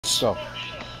So,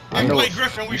 I know. Blake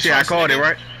Griffin, we you see, trust, I called nigga. it,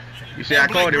 right? You see, I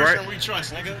called it, right? Griffin, we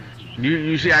trust, nigga.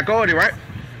 You see, I called it, right?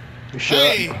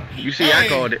 Hey, you see, I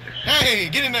called it. Hey,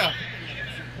 get in there.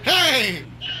 Hey,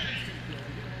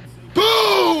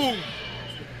 boom.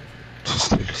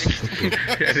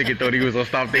 That nigga thought he was gonna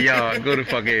stop the yard. Go to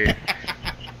fucking.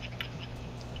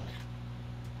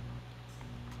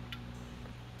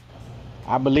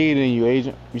 I believe in you,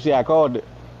 Agent. You see, I called it.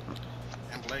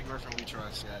 And Blake Griffin, we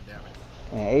trust. God damn it.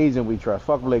 And Agent, we trust.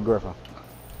 Fuck Blake Griffin.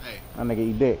 Hey. That nigga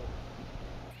eat dick.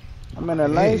 I'm in the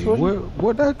lanes with you.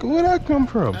 Where'd that come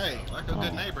from? Hey, like a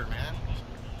good neighbor, man.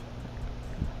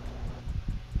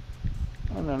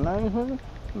 I'm in the lanes with you.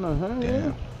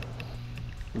 Damn.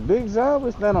 Big Zal,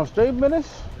 we stand on straight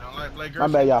business. You don't like Blake My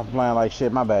Griffin? bad, y'all playing like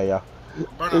shit. My bad, y'all.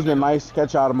 It's been nice.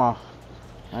 Catch y'all tomorrow.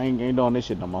 I ain't doing this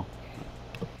shit no more.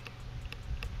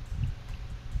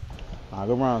 Nah,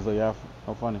 good rounds though, y'all.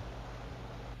 No funny.